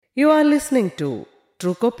You are listening to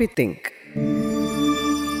True Copy Think.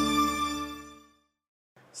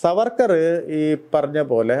 Savarkar ഈ പറഞ്ഞ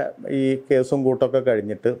പോലെ ഈ കേസും കൂട്ടൊക്കെ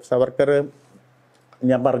കഴിഞ്ഞിട്ട് സവർക്കർ,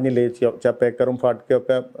 ഞാൻ പറഞ്ഞില്ലേ ചപ്പേക്കറും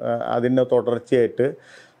ഫാട്കയൊക്കെ അതിന് തുടർച്ചയായിട്ട്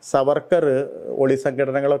സവർക്കർ ഒളി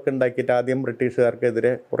സംഘടനകളൊക്കെ ഉണ്ടാക്കിയിട്ട് ആദ്യം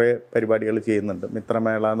ബ്രിട്ടീഷുകാർക്കെതിരെ കുറേ പരിപാടികൾ ചെയ്യുന്നുണ്ട്.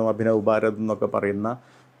 മിത്രമേള എന്നും അഭിനവ് ഭാരത് എന്നൊക്കെ പറയുന്ന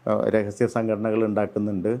രഹസ്യ സംഘടനകൾ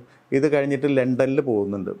ഉണ്ടാക്കുന്നുണ്ട്. ഇത് കഴിഞ്ഞിട്ട് ലണ്ടനിൽ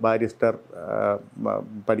പോകുന്നുണ്ട് ബാരിസ്റ്റർ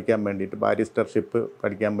പഠിക്കാൻ വേണ്ടിയിട്ട്, ബാരിസ്റ്റർഷിപ്പ്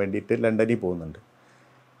പഠിക്കാൻ വേണ്ടിയിട്ട് ലണ്ടനിൽ പോകുന്നുണ്ട്.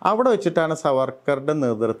 അവിടെ വെച്ചിട്ടാണ് സവർക്കറുടെ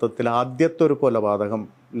നേതൃത്വത്തിൽ ആദ്യത്തെ ഒരു കൊലപാതകം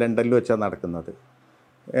ലണ്ടനിൽ വെച്ചാണ് നടക്കുന്നത്.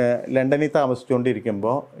 ലണ്ടനിൽ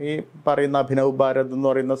താമസിച്ചുകൊണ്ടിരിക്കുമ്പോൾ ഈ പറയുന്ന അഭിനവ് ഭാരത് എന്ന്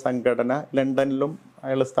പറയുന്ന സംഘടന ലണ്ടനിലും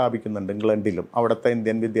അയാൾ സ്ഥാപിക്കുന്നുണ്ട്, ഇംഗ്ലണ്ടിലും, അവിടുത്തെ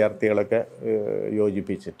ഇന്ത്യൻ വിദ്യാർത്ഥികളൊക്കെ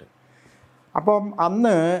യോജിപ്പിച്ചിട്ട്. അപ്പം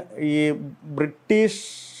അന്ന് ഈ ബ്രിട്ടീഷ്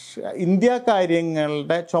ഇന്ത്യ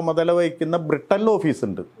കാര്യങ്ങളുടെ ചുമതല വഹിക്കുന്ന ബ്രിട്ടനിൽ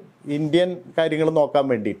ഓഫീസുണ്ട്, ഇന്ത്യൻ കാര്യങ്ങൾ നോക്കാൻ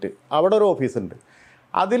വേണ്ടിയിട്ട് അവിടെ ഒരു ഓഫീസുണ്ട്.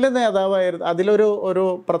 അതിലെ നേതാവായിരുന്നു, അതിലൊരു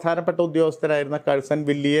പ്രധാനപ്പെട്ട ഉദ്യോഗസ്ഥരായിരുന്ന കഴ്സൺ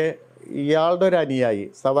വില്ലിയെ ഇയാളുടെ ഒരു അനുയായി,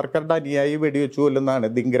 സവർക്കറുടെ അനുയായി വെടിവെച്ച് കൊല്ലുന്നതാണ്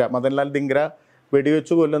ദിംഗ്ര, മദൻലാൽ ദിംഗ്ര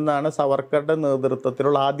വെടിവെച്ച് കൊല്ലുന്നതാണ് സവർക്കറുടെ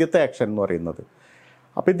നേതൃത്വത്തിലുള്ള ആദ്യത്തെ ആക്ഷൻ എന്ന് പറയുന്നത്.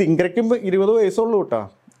 അപ്പോൾ ഈ ദിംഗ്രയ്ക്കും 20 വയസ്സുള്ളൂ കേട്ടോ.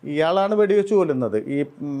 ഇയാളാണ് വെടിവെച്ച് കൊല്ലുന്നത്. ഈ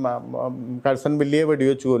കഴ്സൺ വില്ലിയെ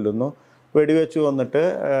വെടിവെച്ച് കൊല്ലുന്നു. വെടിവെച്ച് വന്നിട്ട്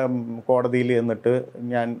കോടതിയിൽ ചെന്നിട്ട്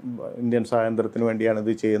ഞാൻ ഇന്ത്യൻ സ്വാതന്ത്ര്യത്തിന് വേണ്ടിയാണ്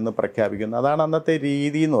ഇത് ചെയ്യുന്നത് പ്രഖ്യാപിക്കുന്നത്. അതാണ് അന്നത്തെ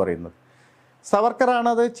രീതി എന്ന് പറയുന്നത്.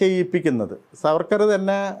 സവർക്കറാണത് ചെയ്യിപ്പിക്കുന്നത്. സവർക്കർ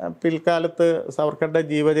തന്നെ പിൽക്കാലത്ത് സവർക്കറുടെ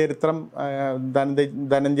ജീവചരിത്രം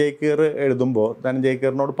ധനഞ്ജയ് കീർ എഴുതുമ്പോൾ ധനഞ്ജയ്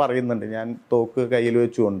കീറിനോട് പറയുന്നുണ്ട്, ഞാൻ തോക്ക് കയ്യിൽ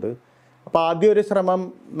വെച്ചുകൊണ്ട്. അപ്പോൾ ആദ്യം ഒരു ശ്രമം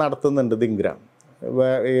നടത്തുന്നുണ്ട് ദിംഗ്ര,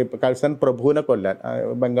 ഈ കഴ്സൺ പ്രഭുവിനെ കൊല്ലാൻ.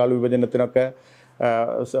 ബംഗാൾ വിഭജനത്തിനൊക്കെ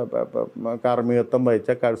കാർമ്മികത്വം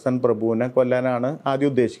വഹിച്ച കഴ്സൺ പ്രഭുവിനെ കൊല്ലാനാണ് ആദ്യം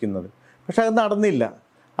ഉദ്ദേശിക്കുന്നത്. പക്ഷെ അത് നടന്നില്ല.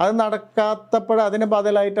 അത് നടക്കാത്തപ്പോൾ അതിന്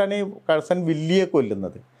ബദലായിട്ടാണ് ഈ കഴ്സൺ വില്ലിയെ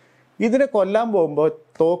കൊല്ലുന്നത്. ഇതിനെ കൊല്ലാൻ പോകുമ്പോൾ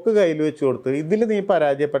തോക്ക് കയ്യിൽ വെച്ച് കൊടുത്ത്, ഇതിൽ നീ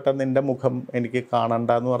പരാജയപ്പെട്ട നിൻ്റെ മുഖം എനിക്ക്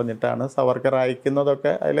കാണണ്ടെന്ന് പറഞ്ഞിട്ടാണ് സവർക്കർ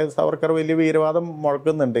അയക്കുന്നതൊക്കെ. അതിൽ സവർക്കർ വലിയ വീരവാദം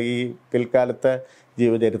മുഴക്കുന്നുണ്ട് ഈ പിൽക്കാലത്തെ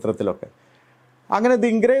ജീവചരിത്രത്തിലൊക്കെ. അങ്ങനെ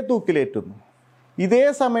ദിംഗ്രയെ തൂക്കിലേറ്റുന്നു. ഇതേ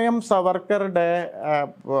സമയം സവർക്കറുടെ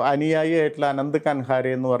അനുയായി ആയിട്ടുള്ള അനന്ത് കൻഹാരെ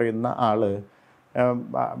എന്ന് പറയുന്ന ആള്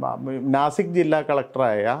നാസിക് ജില്ലാ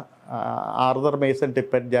കളക്ടറായ ആർതർ മേസൺ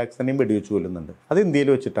ടിപ്പറ്റ് ജാക്സനെയും വെടിവെച്ച് കൊല്ലുന്നുണ്ട്. അത്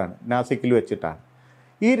ഇന്ത്യയിൽ വെച്ചിട്ടാണ്, നാസിക്കിൽ വെച്ചിട്ടാണ്.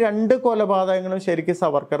 ഈ 2 കൊലപാതകങ്ങളും ശരിക്കും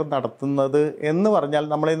സവർക്കർ നടത്തുന്നത് എന്ന് പറഞ്ഞാൽ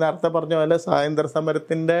നമ്മൾ ഈ നേരത്തെ പറഞ്ഞ പോലെ സ്വാതന്ത്ര്യ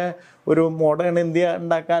സമരത്തിൻ്റെ ഒരു മോഡേൺ ഇന്ത്യ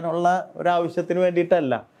ഉണ്ടാക്കാനുള്ള ഒരാവശ്യത്തിന്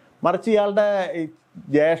വേണ്ടിയിട്ടല്ല, മറിച്ച് ഇയാളുടെ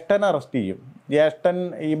ജ്യേഷ്ഠൻ അറസ്റ്റ് ചെയ്യും. ജ്യേഷ്ഠൻ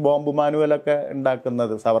ഈ ബോംബ് മാനുവലൊക്കെ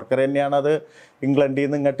ഉണ്ടാക്കുന്നത് സവർക്കർ തന്നെയാണ്. അത് ഇംഗ്ലണ്ടിൽ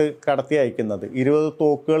നിന്ന് ഇങ്ങോട്ട് കടത്തി അയക്കുന്നത്. 20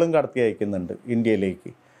 തോക്കുകളും കടത്തി അയക്കുന്നുണ്ട്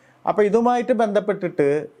ഇന്ത്യയിലേക്ക്. അപ്പോൾ ഇതുമായിട്ട് ബന്ധപ്പെട്ടിട്ട്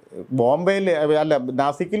ബോംബെയിൽ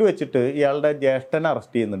നാസിക്കിൽ വെച്ചിട്ട് ഇയാളുടെ ജ്യേഷ്ഠനെ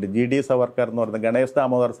അറസ്റ്റ് ചെയ്യുന്നുണ്ട്. GD സവർക്കർ എന്ന് പറയുന്നത് ഗണേഷ്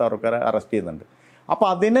ദാമോദർ സവർക്കറെ അറസ്റ്റ് ചെയ്യുന്നുണ്ട്. അപ്പോൾ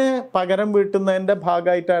അതിന് പകരം വീട്ടുന്നതിൻ്റെ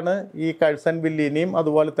ഭാഗമായിട്ടാണ് ഈ കഴ്സൺ വില്ലിനെയും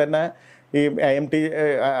അതുപോലെ തന്നെ ഈ AMT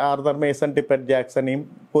ആർതർ മേസൺ ടിപ്പറ്റ് ജാക്സനെയും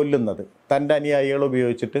കൊല്ലുന്നത്, തൻ്റെ അനുയായികൾ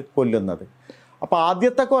ഉപയോഗിച്ചിട്ട് കൊല്ലുന്നത്. അപ്പോൾ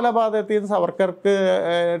ആദ്യത്തെ കൊലപാതകത്തിൽ സവർക്കർക്ക്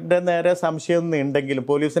നേരെ സംശയം ഉണ്ടെങ്കിലും,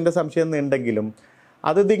 പോലീസിൻ്റെ സംശയം ഉണ്ടെങ്കിലും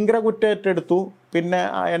അത് ദിംഗ്ര കുറ്റേറ്റെടുത്തു. പിന്നെ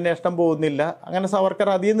അന്വേഷണം പോകുന്നില്ല. അങ്ങനെ സവർക്കർ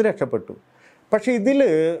അതിൽ നിന്ന് രക്ഷപ്പെട്ടു. പക്ഷേ ഇതിൽ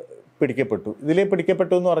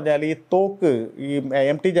പിടിക്കപ്പെട്ടു എന്ന് പറഞ്ഞാൽ ഈ തോക്ക്, ഈ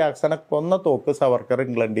AMT ജാക്സനെ കൊന്ന തോക്ക് സവർക്കർ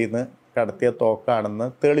ഇംഗ്ലണ്ടിൽ നിന്ന് കടത്തിയ തോക്കാണെന്ന്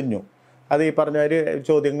തെളിഞ്ഞു. അത് ഈ പറഞ്ഞവർ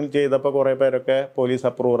ചോദ്യങ്ങൾ ചെയ്തപ്പോൾ കുറേ പേരൊക്കെ പോലീസ്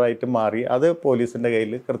അപ്രൂവറായിട്ട് മാറി. അത് പോലീസിൻ്റെ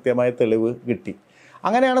കയ്യിൽ കൃത്യമായ തെളിവ് കിട്ടി.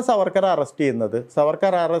 അങ്ങനെയാണ് സവർക്കർ അറസ്റ്റ് ചെയ്യുന്നത്.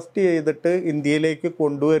 സവർക്കർ അറസ്റ്റ് ചെയ്തിട്ട് ഇന്ത്യയിലേക്ക്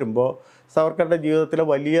കൊണ്ടുവരുമ്പോൾ സവർക്കറുടെ ജീവിതത്തിലെ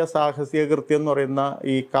വലിയ സാഹസിക കൃത്യം എന്ന് പറയുന്ന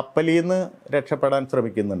ഈ കപ്പലിൽ നിന്ന് രക്ഷപ്പെടാൻ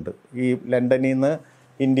ശ്രമിക്കുന്നുണ്ട്. ഈ ലണ്ടനിൽ നിന്ന്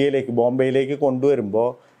ഇന്ത്യയിലേക്ക്, ബോംബെയിലേക്ക് കൊണ്ടുവരുമ്പോൾ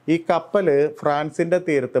ഈ കപ്പൽ ഫ്രാൻസിൻ്റെ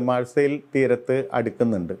തീരത്ത്, മാഴ്സയിൽ തീരത്ത്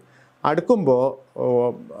അടുക്കുമ്പോൾ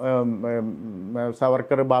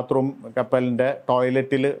സവർക്കർ ബാത്റൂം, കപ്പലിൻ്റെ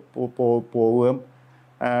ടോയ്ലറ്റിൽ പോവുകയും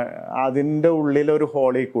അതിൻ്റെ ഉള്ളിലൊരു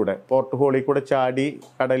പോർട്ട് ഹോളിൽ കൂടെ ചാടി,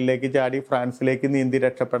 കടലിലേക്ക് ചാടി ഫ്രാൻസിലേക്ക് നീന്തി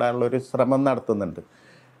രക്ഷപ്പെടാനുള്ളൊരു ശ്രമം നടത്തുന്നുണ്ട്.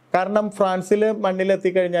 കാരണം ഫ്രാൻസിൽ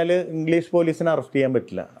മണ്ണിലെത്തിക്കഴിഞ്ഞാൽ ഇംഗ്ലീഷ് പോലീസിനെ അറസ്റ്റ് ചെയ്യാൻ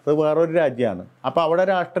പറ്റില്ല, അത് വേറൊരു രാജ്യമാണ്. അപ്പോൾ അവിടെ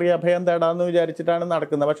രാഷ്ട്രീയ അഭയം തേടാമെന്ന് വിചാരിച്ചിട്ടാണ്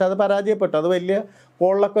നടക്കുന്നത്. പക്ഷെ അത് പരാജയപ്പെട്ടു. അത് വലിയ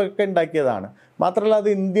കോളൊക്കെ ഉണ്ടാക്കിയതാണ്. മാത്രമല്ല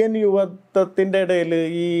അത് ഇന്ത്യൻ യുവത്വത്തിൻ്റെ ഇടയിൽ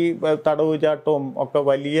ഈ തടവ് ചാട്ടവും ഒക്കെ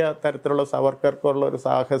വലിയ തരത്തിലുള്ള സവർക്കർക്കുള്ള ഒരു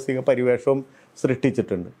സാഹസിക പരിവേഷവും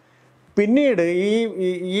സൃഷ്ടിച്ചിട്ടുണ്ട്. പിന്നീട്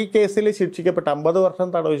ഈ കേസിൽ ശിക്ഷിക്കപ്പെട്ട 50 വർഷം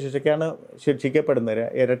തടവ് ശിക്ഷയ്ക്കാണ് ശിക്ഷിക്കപ്പെടുന്നത്.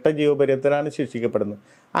 ഇരട്ട ജീവപര്യത്തിനാണ് ശിക്ഷിക്കപ്പെടുന്നത്.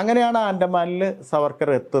 അങ്ങനെയാണ് ആൻഡമാനിൽ സവർക്കർ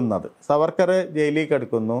എത്തുന്നത്. സവർക്കർ ജയിലിൽ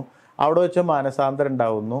കിടക്കുന്നു. അവിടെ വെച്ച് മാനസാന്തരം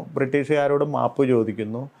ഉണ്ടാകുന്നു. ബ്രിട്ടീഷുകാരോട് മാപ്പ്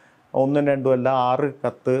ചോദിക്കുന്നു. 1, 2 അല്ല 6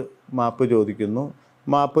 കത്ത് മാപ്പ് ചോദിക്കുന്നു.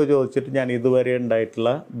 മാപ്പ് ചോദിച്ചിട്ട് ഞാൻ ഇതുവരെ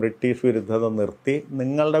ഉണ്ടായിട്ടുള്ള ബ്രിട്ടീഷ് വിരുദ്ധത നിർത്തി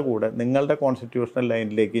നിങ്ങളുടെ കൂടെ നിങ്ങളുടെ കോൺസ്റ്റിറ്റ്യൂഷണൽ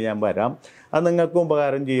ലൈനിലേക്ക് ഞാൻ വരാം, അത് നിങ്ങൾക്കും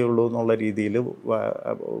ഉപകാരം ചെയ്യുള്ളൂ എന്നുള്ള രീതിയിൽ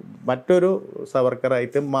മറ്റൊരു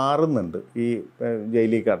സവർക്കറായിട്ട് മാറുന്നുണ്ട് ഈ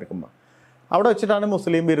ജയിലിൽ കിടക്കുമ്പോൾ. അവിടെ വെച്ചിട്ടാണ്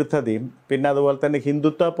മുസ്ലിം വിരുദ്ധതയും പിന്നെ അതുപോലെ തന്നെ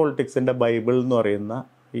ഹിന്ദുത്വ പൊളിറ്റിക്സിൻ്റെ ബൈബിൾ എന്ന് പറയുന്ന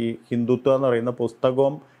ഈ ഹിന്ദുത്വ എന്ന് പറയുന്ന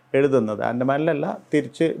പുസ്തകവും എഴുതുന്നത്. ആൻഡമാനിലല്ല,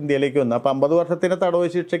 തിരിച്ച് ഇന്ത്യയിലേക്ക് വന്നു. അപ്പോൾ 50 വർഷത്തിന് തടവ്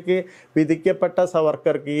ശിക്ഷയ്ക്ക് വിധിക്കപ്പെട്ട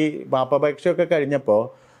സവർക്കർക്ക് ഈ മാപ്പപേക്ഷയൊക്കെ കഴിഞ്ഞപ്പോൾ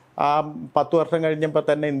 10 വർഷം കഴിഞ്ഞപ്പോൾ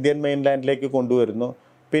തന്നെ ഇന്ത്യൻ മെയിൻലാൻഡിലേക്ക് കൊണ്ടുവരുന്നു.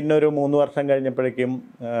 പിന്നെ ഒരു 3 വർഷം കഴിഞ്ഞപ്പോഴേക്കും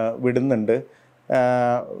വിടുന്നുണ്ട്.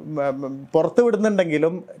 പുറത്ത്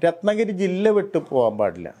വിടുന്നുണ്ടെങ്കിലും രത്നഗിരി ജില്ല വിട്ട് പോകാൻ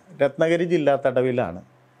പാടില്ല. രത്നഗിരി ജില്ലാ തടവിലാണ്,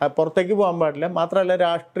 പുറത്തേക്ക് പോകാൻ പാടില്ല. മാത്രമല്ല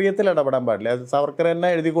രാഷ്ട്രീയത്തിൽ ഇടപെടാൻ പാടില്ല. അത് സവർക്കർ തന്നെ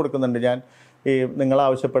എഴുതി കൊടുക്കുന്നുണ്ട്, ഞാൻ ഈ നിങ്ങൾ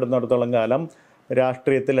ആവശ്യപ്പെടുന്നിടത്തോളം കാലം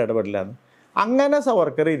രാഷ്ട്രീയത്തിൽ ഇടപെടില്ലാന്ന്. അങ്ങനെ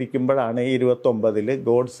സവർക്കർ ഇരിക്കുമ്പോഴാണ് 29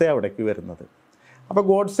 ഗോഡ്സെ അവിടേക്ക് വരുന്നത്. അപ്പോൾ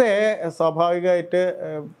ഗോഡ്സെ സ്വാഭാവികമായിട്ട്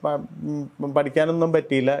പഠിക്കാനൊന്നും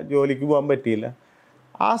പറ്റിയില്ല, ജോലിക്ക് പോകാൻ പറ്റിയില്ല.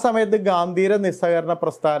 ആ സമയത്ത് ഗാന്ധിയുടെ നിസ്സഹകരണ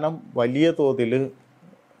പ്രസ്ഥാനം വലിയ തോതിൽ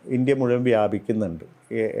ഇന്ത്യ മുഴുവൻ വ്യാപിക്കുന്നുണ്ട്.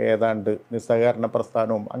 ഏതാണ്ട് നിസ്സഹകരണ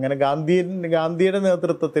പ്രസ്ഥാനവും അങ്ങനെ ഗാന്ധിയുടെ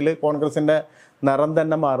നേതൃത്വത്തിൽ കോൺഗ്രസിൻ്റെ നിറം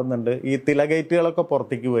തന്നെ മാറുന്നുണ്ട്. ഈ തിലകേറ്റുകളൊക്കെ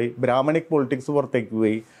പുറത്തേക്ക് പോയി, ബ്രാഹ്മണിക് പൊളിറ്റിക്സ് പുറത്തേക്ക്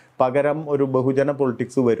പോയി, പകരം ഒരു ബഹുജന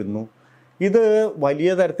പൊളിറ്റിക്സ് വരുന്നു. ഇത് വലിയ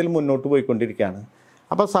തരത്തിൽ മുന്നോട്ട് പോയിക്കൊണ്ടിരിക്കുകയാണ്.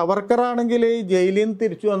 അപ്പോൾ സവർക്കറാണെങ്കിൽ ഈ ജയിലിൽ നിന്ന്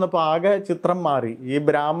തിരിച്ചു വന്നപ്പോൾ ആകെ ചിത്രം മാറി. ഈ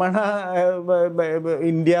ബ്രാഹ്മണ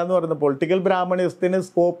ഇന്ത്യ എന്ന് പറയുന്ന പൊളിറ്റിക്കൽ ബ്രാഹ്മണിസത്തിന്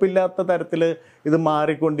സ്കോപ്പില്ലാത്ത തരത്തിൽ ഇത്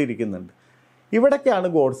മാറിക്കൊണ്ടിരിക്കുന്നുണ്ട്. ഇവിടേക്കാണ്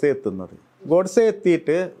ഗോഡ്സെ എത്തുന്നത്. ഗോഡ്സെ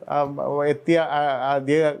എത്തിയ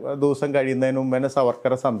ആദ്യ ദിവസം കഴിയുന്നതിന് മുമ്പ് തന്നെ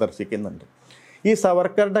സവർക്കറെ സന്ദർശിക്കുന്നുണ്ട്. ഈ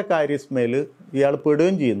സവർക്കറുടെ കാര്യസ്മേൽ ഇയാൾ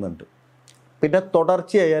പെടുകയും ചെയ്യുന്നുണ്ട്. പിന്നെ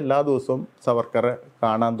തുടർച്ചയായി എല്ലാ ദിവസവും സവർക്കറെ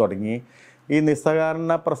കാണാൻ തുടങ്ങി. ഈ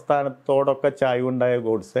നിസ്സഹകരണ പ്രസ്ഥാനത്തോടൊക്കെ ചായ്വുണ്ടായ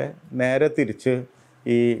ഗോഡ്സെ നേരെ തിരിച്ച്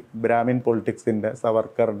ഈ ബ്രാഹ്മിൻ പൊളിറ്റിക്സിൻ്റെ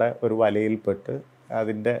സവർക്കറുടെ ഒരു വലയിൽപ്പെട്ട്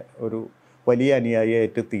അതിൻ്റെ ഒരു വലിയ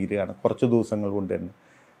അനുയായിയായിട്ട് തീരുകയാണ് കുറച്ച് ദിവസങ്ങൾ കൊണ്ട് തന്നെ.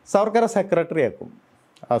 സവർക്കറെ സെക്രട്ടറി ആക്കും.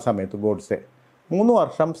 ആ സമയത്ത് ഗോഡ്സെ 3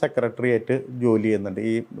 വർഷം സെക്രട്ടറി ആയിട്ട് ജോലി ചെയ്യുന്നുണ്ട്.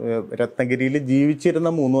 ഈ രത്നഗിരിയിൽ ജീവിച്ചിരുന്ന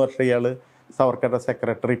 3 വർഷം ഇയാൾ സവർക്കറുടെ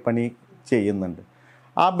സെക്രട്ടറി പണി ചെയ്യുന്നുണ്ട്.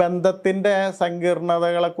 ആ ബന്ധത്തിൻ്റെ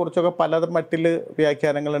സങ്കീർണതകളെക്കുറിച്ചൊക്കെ പലതും മറ്റിൽ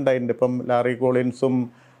വ്യാഖ്യാനങ്ങൾ ഉണ്ടായിട്ടുണ്ട്. ഇപ്പം ലാറി കോളിൻസും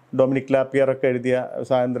ഡൊമിനിക് ലാപ്പിയറൊക്കെ എഴുതിയ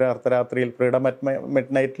സ്വാതന്ത്ര്യ അർദ്ധരാത്രിയിൽ, ഫ്രീഡം അറ്റ്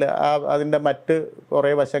മിഡ് നൈറ്റിൽ അതിൻ്റെ മറ്റ്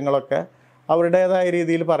കുറേ വശങ്ങളൊക്കെ അവരുടേതായ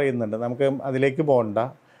രീതിയിൽ പറയുന്നുണ്ട്. നമുക്ക് അതിലേക്ക് പോകണ്ട.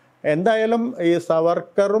 എന്തായാലും ഈ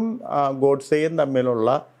സവർക്കറും ഗോഡ്സെയും തമ്മിലുള്ള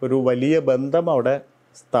ഒരു വലിയ ബന്ധം അവിടെ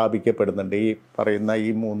സ്ഥാപിക്കപ്പെടുന്നുണ്ട്. ഈ പറയുന്ന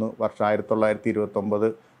ഈ 3 വർഷം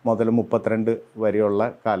 1929 മുതൽ 32 വരെയുള്ള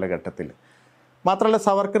കാലഘട്ടത്തിൽ. മാത്രമല്ല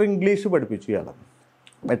സവർക്കർ ഇംഗ്ലീഷ് പഠിപ്പിച്ചു ഇയാളെ.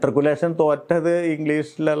 മെട്രിക്കുലേഷൻ തോറ്റത്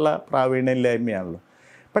ഇംഗ്ലീഷിലുള്ള പ്രാവീണ്യമില്ലായ്മയാണല്ലോ.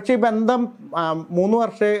 പക്ഷേ ഈ ബന്ധം 3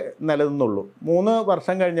 വർഷമേ നിലനിന്നുള്ളൂ. 3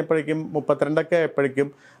 വർഷം കഴിഞ്ഞപ്പോഴേക്കും 32 ആയപ്പോഴേക്കും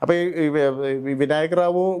അപ്പോൾ ഈ വിനായക്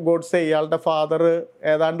റാവു ഗോഡ്സെ ഇയാളുടെ ഫാദർ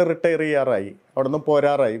ഏതാണ്ട് റിട്ടയർ ചെയ്യാറായി, അവിടെ നിന്ന്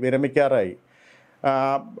പോരാറായി, വിരമിക്കാറായി.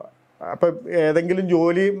 അപ്പം ഏതെങ്കിലും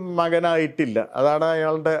ജോലി മകനായിട്ടില്ല, അതാണ്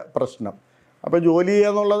അയാളുടെ പ്രശ്നം. അപ്പോൾ ജോലി ചെയ്യുക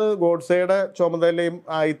എന്നുള്ളത് ഗോഡ്സെയുടെ ചുമതലയും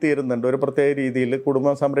ആയിത്തീരുന്നുണ്ട് ഒരു പ്രത്യേക രീതിയിൽ.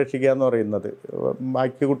 കുടുംബം സംരക്ഷിക്കുക എന്ന് പറയുന്നത്,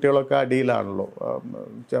 ബാക്കി കുട്ടികളൊക്കെ അടിയിലാണല്ലോ,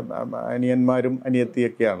 അനിയന്മാരും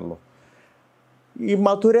അനിയത്തിയൊക്കെയാണല്ലോ. ഈ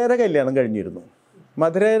മധുരയുടെ കല്യാണം കഴിഞ്ഞിരുന്നു.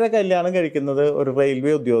 മധുരയുടെ കല്യാണം കഴിക്കുന്നത് ഒരു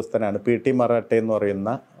റെയിൽവേ ഉദ്യോഗസ്ഥനാണ്, PT മറാട്ടെ എന്ന് പറയുന്ന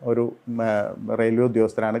ഒരു റെയിൽവേ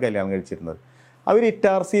ഉദ്യോഗസ്ഥനാണ് കല്യാണം കഴിച്ചിരുന്നത്. അവർ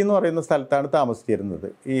ഇറ്റാർസി എന്ന് പറയുന്ന സ്ഥലത്താണ് താമസിച്ചിരുന്നത്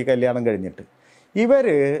ഈ കല്യാണം കഴിഞ്ഞിട്ട്. ഇവർ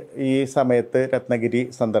ഈ സമയത്ത് രത്നഗിരി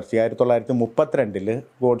സന്ദർശിച്ച് 1932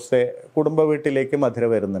 ഗോഡ്സെ കുടുംബ വീട്ടിലേക്ക് മധുര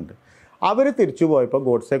വരുന്നുണ്ട്. അവർ തിരിച്ചു പോയപ്പോൾ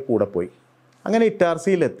ഗോഡ്സെ കൂടെ പോയി. അങ്ങനെ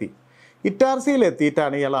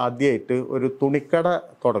ഇറ്റാർസിയിലെത്തിയിട്ടാണ് ഇയാൾ ആദ്യമായിട്ട് ഒരു തുണിക്കട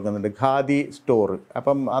തുടങ്ങുന്നുണ്ട്, ഖാദി സ്റ്റോർ.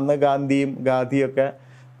 അപ്പം അന്ന് ഗാന്ധിയൊക്കെ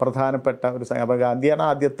പ്രധാനപ്പെട്ട ഒരു അപ്പോൾ ഗാന്ധിയാണ്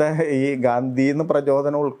ആദ്യത്തെ, ഈ ഗാന്ധിന്ന്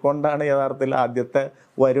പ്രചോദനം ഉൾക്കൊണ്ടാണ് യഥാർത്ഥത്തിൽ ആദ്യത്തെ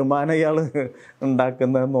വരുമാനം ഇയാൾ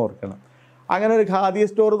ഉണ്ടാക്കുന്നതെന്ന് ഓർക്കണം. അങ്ങനെ ഒരു ഖാദി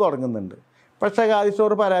സ്റ്റോർ തുടങ്ങുന്നുണ്ട്. പക്ഷേ ഖാദി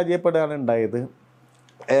സ്റ്റോർ പരാജയപ്പെടുകയാണ് ഉണ്ടായത്.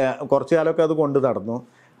 കുറച്ചു കാലമൊക്കെ അത് കൊണ്ട് നടന്നു.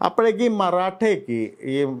 അപ്പോഴേക്ക് ഈ മറാഠയ്ക്ക്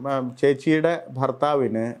ഈ ചേച്ചിയുടെ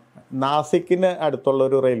ഭർത്താവിന് നാസിക്കിന് അടുത്തുള്ള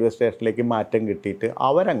ഒരു റെയിൽവേ സ്റ്റേഷനിലേക്ക് മാറ്റം കിട്ടിയിട്ട്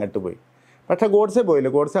അവരങ്ങോട്ട് പോയി. പക്ഷേ ഗോഡ്സെ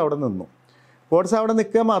പോയില്ല. ഗോഡ്സെ അവിടെ നിന്നു. ഗോഡ്സെ അവിടെ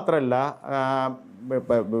നിൽക്കുക മാത്രമല്ല,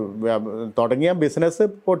 തുടങ്ങിയ ബിസിനസ്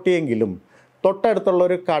പൊട്ടിയെങ്കിലും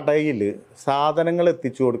തൊട്ടടുത്തുള്ളൊരു കടയിൽ സാധനങ്ങൾ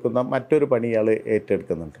എത്തിച്ചു കൊടുക്കുന്ന മറ്റൊരു പണി ഇയാൾ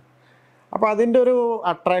ഏറ്റെടുക്കുന്നുണ്ട്. അപ്പോൾ അതിൻ്റെ ഒരു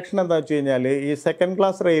അട്രാക്ഷൻ എന്താ വെച്ച് കഴിഞ്ഞാൽ, ഈ സെക്കൻഡ്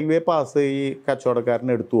ക്ലാസ് റെയിൽവേ പാസ് ഈ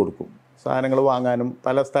കച്ചവടക്കാരന് എടുത്തു കൊടുക്കും. സാധനങ്ങൾ വാങ്ങാനും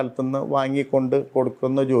പല സ്ഥലത്തുനിന്ന് വാങ്ങിക്കൊണ്ട്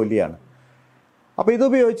കൊടുക്കുന്ന ജോലിയാണ്. അപ്പോൾ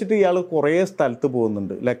ഇതുപയോഗിച്ചിട്ട് ഇയാൾ കുറേ സ്ഥലത്ത്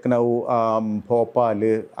പോകുന്നുണ്ട്. ലക്നൗ, ഭോപ്പാൽ,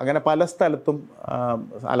 അങ്ങനെ പല സ്ഥലത്തും,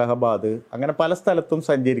 അലഹബാദ്, അങ്ങനെ പല സ്ഥലത്തും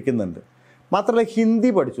സഞ്ചരിക്കുന്നുണ്ട്. മാത്രമല്ല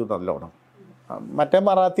ഹിന്ദി പഠിച്ചു നല്ലോണം. മറ്റേ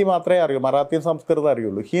മറാത്തി മാത്രമേ അറിയൂ, മറാത്തിയും സംസ്കൃതം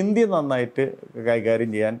അറിയുള്ളൂ. ഹിന്ദി നന്നായിട്ട്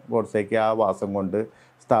കൈകാര്യം ചെയ്യാൻ ഗോഡ്സേക്ക് ആ വാസം കൊണ്ട്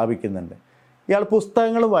സ്ഥാപിക്കുന്നുണ്ട്. ഇയാൾ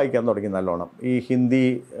പുസ്തകങ്ങൾ വായിക്കാൻ തുടങ്ങി നല്ലോണം ഈ ഹിന്ദി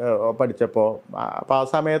പഠിച്ചപ്പോൾ. അപ്പോൾ ആ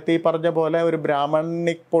സമയത്ത് ഈ പറഞ്ഞ പോലെ ഒരു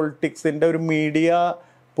ബ്രാഹ്മണിക് പൊളിറ്റിക്സിൻ്റെ ഒരു മീഡിയ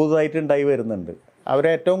പുതുതായിട്ട് ഉണ്ടായി വരുന്നുണ്ട്.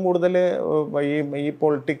 അവരേറ്റവും കൂടുതൽ ഈ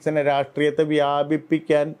പൊളിറ്റിക്സിനെ, രാഷ്ട്രീയത്തെ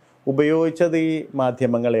വ്യാപിപ്പിക്കാൻ ഉപയോഗിച്ചത് ഈ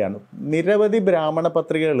മാധ്യമങ്ങളെയാണ്. നിരവധി ബ്രാഹ്മണ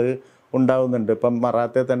പത്രികകൾ ഉണ്ടാവുന്നുണ്ട്. ഇപ്പം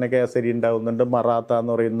മറാത്തയിൽ തന്നെ കേസരി ഉണ്ടാവുന്നുണ്ട്, മറാത്ത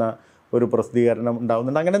എന്ന് പറയുന്ന ഒരു പ്രസിദ്ധീകരണം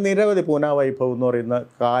ഉണ്ടാവുന്നുണ്ട്. അങ്ങനെ നിരവധി, പൂന വൈഭവ് എന്ന് പറയുന്ന,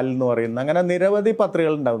 കാൽ എന്ന് പറയുന്ന, അങ്ങനെ നിരവധി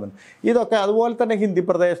പത്രികകൾ ഉണ്ടാവുന്നുണ്ട്. ഇതൊക്കെ അതുപോലെ തന്നെ ഹിന്ദി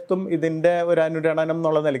പ്രദേശത്തും ഇതിൻ്റെ ഒരു അനുരണനം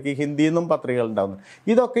എന്നുള്ള നിലയ്ക്ക് ഹിന്ദിയിൽ നിന്നും പത്രികകൾ ഉണ്ടാവുന്നുണ്ട്.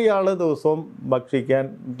 ഇതൊക്കെ ഇയാൾ ദിവസവും ഭക്ഷിക്കാൻ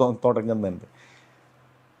തുടങ്ങുന്നുണ്ട്.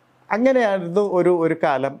 അങ്ങനെയായിരുന്നു ഒരു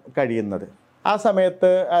കാലം കഴിയുന്നത്. ആ സമയത്ത്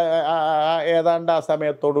ഏതാണ്ട് ആ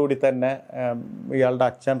സമയത്തോടുകൂടി തന്നെ ഇയാളുടെ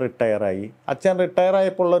അച്ഛൻ റിട്ടയറായി. അച്ഛൻ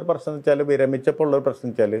റിട്ടയറായപ്പോൾ ഉള്ളൊരു പ്രശ്നം വെച്ചാൽ, വിരമിച്ചപ്പോൾ ഉള്ളൊരു പ്രശ്നം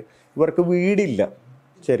വെച്ചാൽ, ഇവർക്ക് വീടില്ല.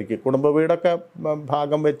 ശരിക്കും കുടുംബ വീടൊക്കെ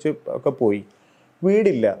ഭാഗം വെച്ച് ഒക്കെ പോയി,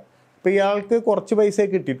 വീടില്ല. അപ്പോൾ ഇയാൾക്ക് കുറച്ച് പൈസയെ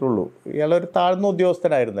കിട്ടിയിട്ടുള്ളൂ. ഇയാളൊരു താഴ്ന്ന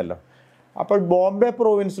ഉദ്യോഗസ്ഥനായിരുന്നല്ലോ. അപ്പോൾ ബോംബെ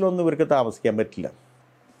പ്രൊവിൻസിലൊന്നും ഇവർക്ക് താമസിക്കാൻ പറ്റില്ല.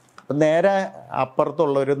 അപ്പം നേരെ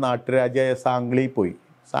അപ്പുറത്തുള്ള ഒരു നാട്ടുരാജ്യമായ സാംഗ്ലി പോയി.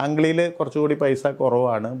 സാംഗ്ലിയിൽ കുറച്ചുകൂടി പൈസ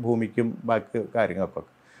കുറവാണ്, ഭൂമിക്കും ബാക്കി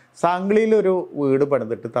കാര്യങ്ങൾക്കൊക്കെ. സാംഗ്ലിയിലൊരു വീട്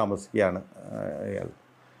പണിതിട്ട് താമസിക്കുകയാണ് ഇയാൾ.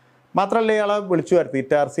 മാത്രമല്ല, ഇയാളെ വിളിച്ചു വരുത്തി,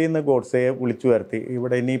 ഇറ്റാർസിയിൽ നിന്ന് ഗോഡ്സെയെ വിളിച്ചു വരുത്തി.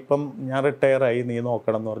 ഇവിടെ ഇനിയിപ്പം ഞാൻ റിട്ടയറായി, നീ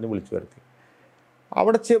നോക്കണം എന്ന് പറഞ്ഞ് വിളിച്ചു വരുത്തി.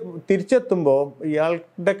 അവിടെ തിരിച്ചെത്തുമ്പോൾ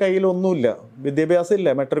ഇയാളുടെ കയ്യിലൊന്നുമില്ല, വിദ്യാഭ്യാസം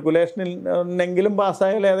ഇല്ല. മെട്രിക്കുലേഷനെങ്കിലും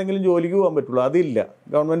പാസ്സായാലും ഏതെങ്കിലും ജോലിക്ക് പോകാൻ പറ്റുള്ളൂ, അതില്ല.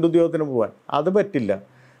 ഗവൺമെൻറ് ഉദ്യോഗത്തിന് പോകാൻ അത് പറ്റില്ല.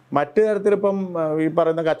 മറ്റു തരത്തിലിപ്പം ഈ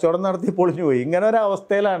പറയുന്ന കച്ചവടം നടത്തി പൊളിഞ്ഞു പോയി. ഇങ്ങനെ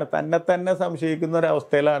ഒരവസ്ഥയിലാണ്, തന്നെ സംശയിക്കുന്ന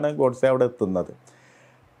ഒരവസ്ഥയിലാണ് ഗോഡ്സെ അവിടെ എത്തുന്നത്.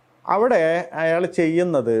 അവിടെ അയാൾ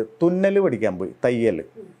ചെയ്യുന്നത് തുന്നൽ പഠിക്കാൻ പോയി, തയ്യൽ.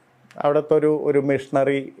 അവിടുത്തെ ഒരു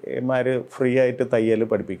മിഷണറിമാർ ഫ്രീ ആയിട്ട് തയ്യൽ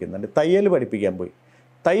പഠിപ്പിക്കുന്നുണ്ട്. തയ്യൽ പഠിപ്പിക്കാൻ പോയി.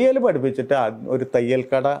 തയ്യൽ പഠിപ്പിച്ചിട്ട് ഒരു തയ്യൽ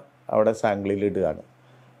കട അവിടെ സാംഗ്ലിയിൽ ഇടുകയാണ്.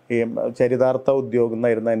 ഈ ചരിതാർത്ഥ ഉദ്യോഗം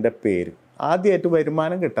എന്നായിരുന്നു അതിൻ്റെ പേര്. ആദ്യമായിട്ട്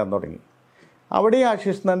വരുമാനം കിട്ടാൻ തുടങ്ങി. അവിടെ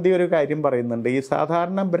ആശിഷ് നന്ദി ഒരു കാര്യം പറയുന്നുണ്ട്. ഈ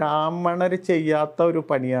സാധാരണ ബ്രാഹ്മണർ ചെയ്യാത്ത ഒരു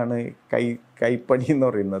പണിയാണ് കൈപ്പണി എന്ന്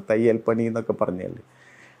പറയുന്നത്, തയ്യൽ പണി എന്നൊക്കെ പറഞ്ഞാൽ.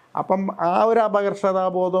 അപ്പം ആ ഒരു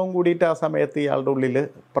അപകർഷതാബോധവും കൂടിയിട്ട് ആ സമയത്ത് ഇയാളുടെ ഉള്ളിൽ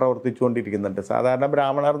പ്രവർത്തിച്ചുകൊണ്ടിരിക്കുന്നുണ്ട്. സാധാരണ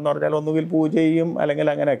ബ്രാഹ്മണർ എന്ന് പറഞ്ഞാൽ ഒന്നുകിൽ പൂജ ചെയ്യും, അല്ലെങ്കിൽ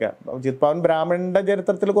അങ്ങനെയൊക്കെ. ചിത്പാവൻ ബ്രാഹ്മണൻ്റെ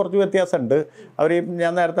ചരിത്രത്തിൽ കുറച്ച് വ്യത്യാസമുണ്ട്. അവർ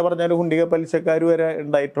ഞാൻ നേരത്തെ പറഞ്ഞ ഹുണ്ടിക പലിശക്കാർ വരെ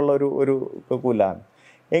ഉണ്ടായിട്ടുള്ള ഒരു കുലാണ്.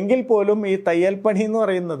 എങ്കിൽ പോലും ഈ തയ്യൽ പണി എന്ന്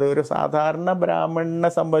പറയുന്നത് ഒരു സാധാരണ ബ്രാഹ്മണനെ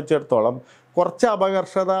സംബന്ധിച്ചിടത്തോളം കുറച്ച്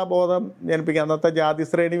അപകർഷതാബോധം ജനിപ്പിക്കുക. അന്നത്തെ ജാതി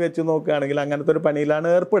ശ്രേണി വെച്ച് നോക്കുകയാണെങ്കിൽ അങ്ങനത്തെ ഒരു പണിയിലാണ്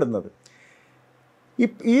ഏർപ്പെടുന്നത്.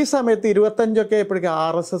 ഈ സമയത്ത് 25 ആയപ്പോഴേക്കും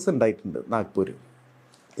RSS ഉണ്ടായിട്ടുണ്ട് നാഗ്പൂർ.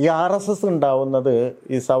 ഈ RSS ഉണ്ടാവുന്നത്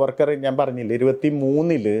ഈ സവർക്കർ, ഞാൻ പറഞ്ഞില്ല,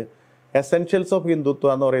 23 എസെൻഷ്യൽസ് ഓഫ്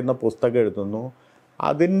ഹിന്ദുത്വ എന്ന് പറയുന്ന പുസ്തകം എഴുതുന്നു.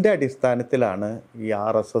 അതിൻ്റെ അടിസ്ഥാനത്തിലാണ് ഈ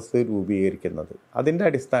RSS രൂപീകരിക്കുന്നത്. അതിൻ്റെ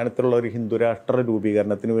അടിസ്ഥാനത്തിലുള്ള ഒരു ഹിന്ദുരാഷ്ട്ര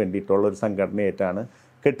രൂപീകരണത്തിന് വേണ്ടിയിട്ടുള്ള ഒരു സംഘടനയായിട്ടാണ്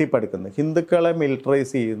കെട്ടിപ്പടുക്കുന്നത്. ഹിന്ദുക്കളെ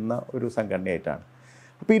മിലിറ്ററൈസ് ചെയ്യുന്ന ഒരു സംഘടനയായിട്ടാണ്.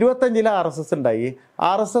 അപ്പോൾ 25 RSS ഉണ്ടായി.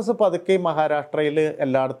 RSS പതുക്കെ മഹാരാഷ്ട്രയിൽ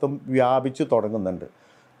എല്ലായിടത്തും വ്യാപിച്ചു തുടങ്ങുന്നുണ്ട്.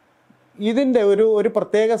 ഇതിൻ്റെ ഒരു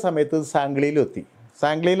പ്രത്യേക സമയത്ത് സാംഗ്ലിയിലെത്തി.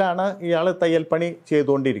 സാംഗ്ലിയിലാണ് ഇയാൾ തയ്യൽ പണി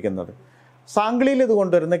ചെയ്തുകൊണ്ടിരിക്കുന്നത്. സാംഗ്ലിയിൽ ഇത്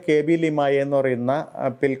കൊണ്ടുവരുന്ന KB ലിമായ എന്ന് പറയുന്ന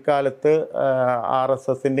പിൽക്കാലത്ത്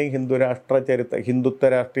RSSൻ്റെയും ഹിന്ദുത്വ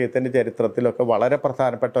രാഷ്ട്രീയത്തിൻ്റെ ചരിത്രത്തിലൊക്കെ വളരെ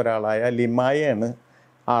പ്രധാനപ്പെട്ട ഒരാളായ ലിമായയാണ്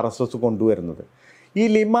RSS കൊണ്ടുവരുന്നത്. ഈ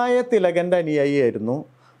ലിമായ തിലകൻ്റെ അനുയായിയായിരുന്നു.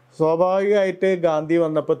 സ്വാഭാവികമായിട്ട് ഗാന്ധി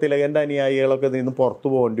വന്നപ്പോൾ തിലകൻ്റെ അനുയായികളൊക്കെ ഇതിൽ നിന്ന് പുറത്തു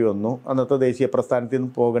പോകേണ്ടി വന്നു. അന്നത്തെ ദേശീയ പ്രസ്ഥാനത്തിൽ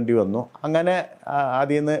നിന്ന് പോകേണ്ടി വന്നു. അങ്ങനെ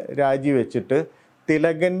അതിൽ നിന്ന് രാജിവെച്ചിട്ട്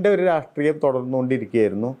തിലകൻ്റെ ഒരു രാഷ്ട്രീയം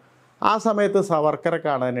തുടർന്നുകൊണ്ടിരിക്കുകയായിരുന്നു. ആ സമയത്ത് സവർക്കറെ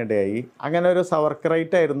കാണാനിടയായി. അങ്ങനെ ഒരു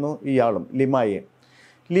സവർക്കറായിട്ടായിരുന്നു ഇയാളും,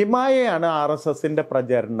 ലിമായയാണ് RSSൻ്റെ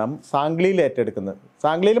പ്രചരണം സാംഗ്ലിയിൽ ഏറ്റെടുക്കുന്നത്.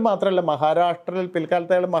 സാംഗ്ലിയിൽ മാത്രമല്ല, മഹാരാഷ്ട്രയിൽ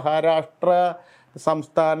പിൽക്കാലത്ത് അയാൾ മഹാരാഷ്ട്ര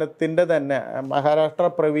സംസ്ഥാനത്തിൻ്റെ തന്നെ, മഹാരാഷ്ട്ര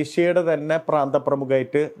പ്രവിശ്യയുടെ തന്നെ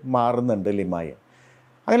പ്രാന്തപ്രമുഖമായിട്ട് മാറുന്നുണ്ട് ലിമായ.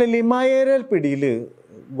 അങ്ങനെ ലിമായയുടെ പിടിയിൽ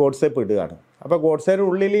ഗോഡ്സെ പെടുകയാണ്. അപ്പോൾ ഗോഡ്സെയുടെ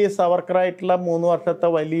ഉള്ളിൽ ഈ സവർക്കറായിട്ടുള്ള 3 വർഷത്തെ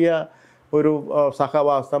വലിയ ഒരു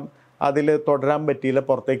സഹവാസം അതിൽ തുടരാൻ പറ്റിയില്ല,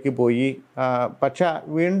 പുറത്തേക്ക് പോയി. പക്ഷെ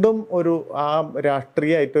വീണ്ടും ആ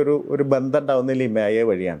രാഷ്ട്രീയമായിട്ടൊരു ബന്ധം ഉണ്ടാകുന്ന ലിമായെ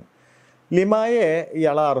വഴിയാണ്. ലിമായെ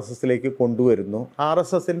ഇയാൾ RSSലേക്ക് കൊണ്ടുവരുന്നു.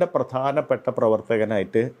 RSSൻ്റെ പ്രധാനപ്പെട്ട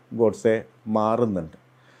പ്രവർത്തകനായിട്ട് ഗോഡ്സെ മാറുന്നുണ്ട്.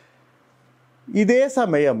 ഇതേ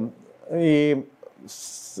സമയം ഈ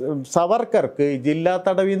സവർക്കർക്ക് ജില്ലാ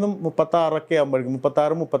തടവിൽ നിന്നും 36 ആകുമ്പോഴേക്കും,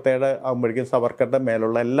 36-37 ആകുമ്പോഴേക്കും സവർക്കറുടെ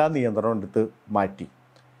മേലുള്ള എല്ലാ നിയന്ത്രണവും എടുത്ത് മാറ്റി.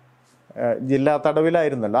 ജില്ലാ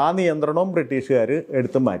തടവിലായിരുന്നല്ലോ, ആ നിയന്ത്രണവും ബ്രിട്ടീഷുകാർ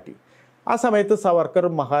എടുത്തു മാറ്റി. ആ സമയത്ത് സവർക്കർ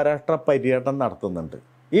മഹാരാഷ്ട്ര പര്യടനം നടത്തുന്നുണ്ട്.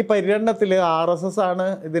 ഈ പര്യടനത്തിൽ RSS ആണ്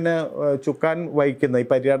ഇതിന് ചുക്കാൻ വഹിക്കുന്നത്. ഈ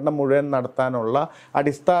പര്യടനം മുഴുവൻ നടത്താനുള്ള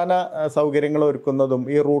അടിസ്ഥാന സൗകര്യങ്ങൾ ഒരുക്കുന്നതും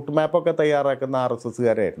ഈ റൂട്ട് മാപ്പൊക്കെ തയ്യാറാക്കുന്ന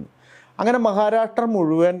RSSകാരായിരുന്നു. അങ്ങനെ മഹാരാഷ്ട്ര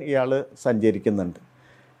മുഴുവൻ ഇയാൾ സഞ്ചരിക്കുന്നുണ്ട്.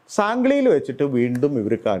 സാംഗ്ലിയിൽ വെച്ചിട്ട് വീണ്ടും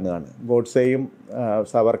ഇവർ കാണുകയാണ്, ഗോഡ്സെയും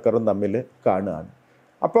സവർക്കറും തമ്മിൽ കാണുകയാണ്.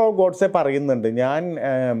 അപ്പോൾ ഗോഡ്സെ പറയുന്നുണ്ട്,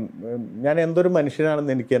 ഞാൻ എന്തൊരു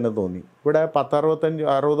മനുഷ്യനാണെന്ന് എനിക്ക് തന്നെ തോന്നി. ഇവിടെ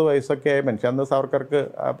 65-60 വയസ്സൊക്കെ ആയ മനുഷ്യൻ, അന്ന് സവർക്കർക്ക്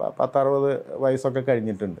 60 വയസ്സൊക്കെ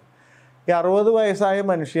കഴിഞ്ഞിട്ടുണ്ട്. ഈ 60 വയസ്സായ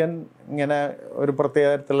മനുഷ്യൻ ഇങ്ങനെ ഒരു പ്രത്യേക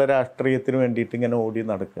തരത്തിലുള്ള രാഷ്ട്രീയത്തിന് വേണ്ടിയിട്ട് ഇങ്ങനെ ഓടി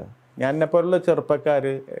നടക്കുക. എന്നെപ്പോലുള്ള ചെറുപ്പക്കാർ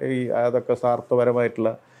ഈ അതൊക്കെ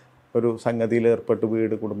സ്വാർത്ഥപരമായിട്ടുള്ള ഒരു സംഗതിയിൽ ഏർപ്പെട്ട്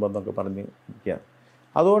വീട് കുടുംബം എന്നൊക്കെ പറഞ്ഞ് ഇരിക്കുകയാണ്.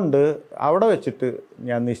 അതുകൊണ്ട് അവിടെ വെച്ചിട്ട്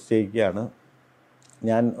ഞാൻ നിശ്ചയിക്കുകയാണ്,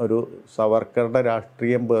 ഞാൻ ഒരു സവർക്കറുടെ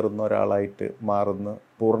രാഷ്ട്രീയം പേറുന്ന ഒരാളായിട്ട് മാറുന്ന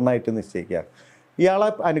പൂർണ്ണമായിട്ട് നിശ്ചയിക്കുകയാണ്. ഇയാളെ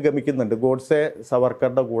അനുഗമിക്കുന്നുണ്ട്. ഗോഡ്സെ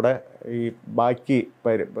സവർക്കറുടെ കൂടെ ഈ ബാക്കി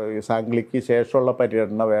സാംഗ്ലിക്ക് ശേഷമുള്ള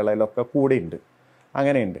പര്യടന വേളയിലൊക്കെ കൂടെയുണ്ട്.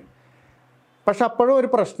 അങ്ങനെയുണ്ട്. പക്ഷെ അപ്പോഴും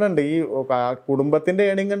ഒരു പ്രശ്നമുണ്ട്. ഈ കുടുംബത്തിൻ്റെ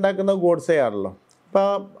ഏണിങ് ഉണ്ടാക്കുന്ന ഗോഡ്സെയാണല്ലോ.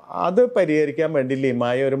 അപ്പോൾ അത് പരിഹരിക്കാൻ വേണ്ടി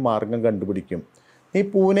ലിമായ ഒരു മാർഗം കണ്ടുപിടിക്കും. നീ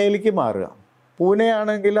പൂനെയിലേക്ക് മാറുക. പൂനെ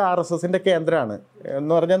ആണെങ്കിൽ RSSൻ്റെ കേന്ദ്രമാണ്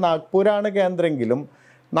എന്ന് പറഞ്ഞാൽ നാഗ്പൂരാണ് കേന്ദ്രമെങ്കിലും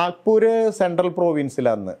നാഗ്പൂർ സെൻട്രൽ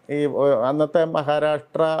പ്രോവിൻസിലാണ്. ഈ അന്നത്തെ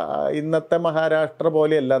മഹാരാഷ്ട്ര, ഇന്നത്തെ മഹാരാഷ്ട്ര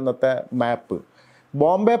പോലെയല്ല അന്നത്തെ മാപ്പ്.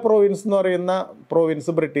 ബോംബെ പ്രോവിൻസ് എന്ന് പറയുന്ന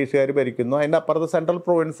പ്രോവിൻസ് ബ്രിട്ടീഷുകാർ ഭരിക്കുന്നു. അതിൻ്റെ അപ്പുറത്ത് സെൻട്രൽ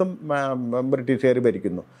പ്രോവിൻസും ബ്രിട്ടീഷുകാർ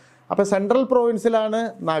ഭരിക്കുന്നു. അപ്പോൾ സെൻട്രൽ പ്രോവിൻസിലാണ്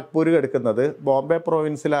നാഗ്പൂർ കിടക്കുന്നത്, ബോംബെ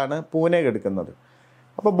പ്രോവിൻസിലാണ് പൂനെ കിടക്കുന്നത്.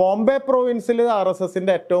 അപ്പോൾ ബോംബെ പ്രോവിൻസിൽ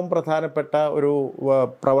RSSൻ്റെ ഏറ്റവും പ്രധാനപ്പെട്ട ഒരു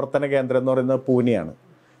പ്രവർത്തന കേന്ദ്രം എന്ന് പറയുന്നത് പൂനെയാണ്.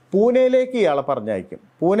 പൂനെയിലേക്ക് ഇയാളെ പറഞ്ഞയക്കും.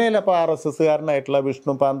 പൂനെയിൽ അപ്പോൾ RSSകാരനായിട്ടുള്ള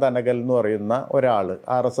വിഷ്ണുപാന്ത് അനഗൽ എന്ന് പറയുന്ന ഒരാൾ,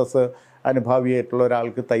 RSS അനുഭാവിയായിട്ടുള്ള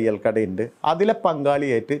ഒരാൾക്ക് തയ്യൽ കടയുണ്ട്, അതിലെ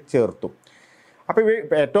പങ്കാളിയായിട്ട് ചേർത്തു. അപ്പോൾ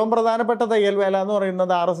ഏറ്റവും പ്രധാനപ്പെട്ട തയ്യൽ വേല എന്ന്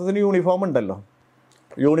പറയുന്നത് RSSന് യൂണിഫോം ഉണ്ടല്ലോ,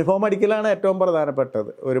 യൂണിഫോം അടിക്കലാണ് ഏറ്റവും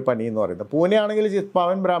പ്രധാനപ്പെട്ടത് ഒരു പണി എന്ന് പറയുന്നത്. പൂനെ ആണെങ്കിൽ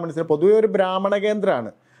ചിത്പാവൻ ബ്രാഹ്മൺസിന് പൊതുവെ ഒരു ബ്രാഹ്മണ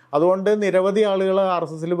കേന്ദ്രമാണ്. അതുകൊണ്ട് നിരവധി ആളുകൾ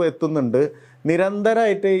RSSൽ എത്തുന്നുണ്ട്.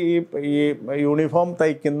 നിരന്തരമായിട്ട് ഈ യൂണിഫോം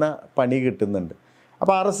തയ്ക്കുന്ന പണി കിട്ടുന്നുണ്ട്.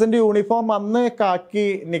 അപ്പോൾ RSSൻ്റെ യൂണിഫോം അന്ന് കാക്കി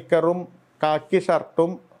നിക്കറും കാക്കി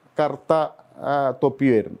ഷർട്ടും കറുത്ത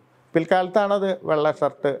തൊപ്പിയുമായിരുന്നു. പിൽക്കാലത്താണ് അത് വെള്ള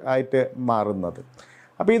ഷർട്ട് ആയിട്ട് മാറുന്നത്.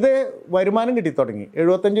 അപ്പോൾ ഇത് വരുമാനം കിട്ടിത്തുടങ്ങി.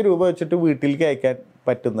 75 രൂപ വെച്ചിട്ട് വീട്ടിലേക്ക് അയക്കാൻ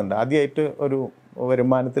പറ്റുന്നുണ്ട്. ആദ്യമായിട്ട് ഒരു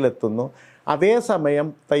വരുമാനത്തിലെത്തുന്നു. അതേസമയം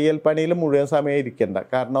തയ്യൽ പണിയിൽ മുഴുവൻ സമയം ഇരിക്കേണ്ട,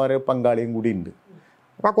 കാരണം ഒരു പങ്കാളിയും കൂടി ഉണ്ട്.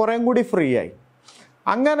 അപ്പോൾ കുറേയും കൂടി ഫ്രീ ആയി.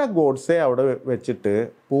 അങ്ങനെ ഗോഡ്സെ അവിടെ വെച്ചിട്ട്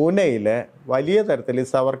പൂനെയിലെ വലിയ തരത്തിൽ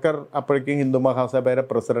സവർക്കർ അപ്പോഴേക്കും ഹിന്ദു മഹാസഭയുടെ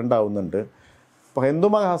പ്രസിഡൻ്റ് ആവുന്നുണ്ട്. അപ്പോൾ ഹിന്ദു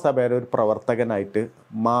മഹാസഭയുടെ ഒരു പ്രവർത്തകനായിട്ട്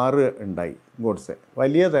മാറുകയുണ്ടായി ഗോഡ്സെ.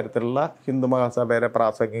 വലിയ തരത്തിലുള്ള ഹിന്ദു മഹാസഭയുടെ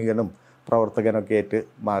പ്രാസംഗികനും പ്രവർത്തകനൊക്കെ ആയിട്ട്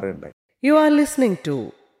മാറുകയുണ്ടായി. You are listening to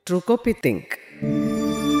True Copy Think.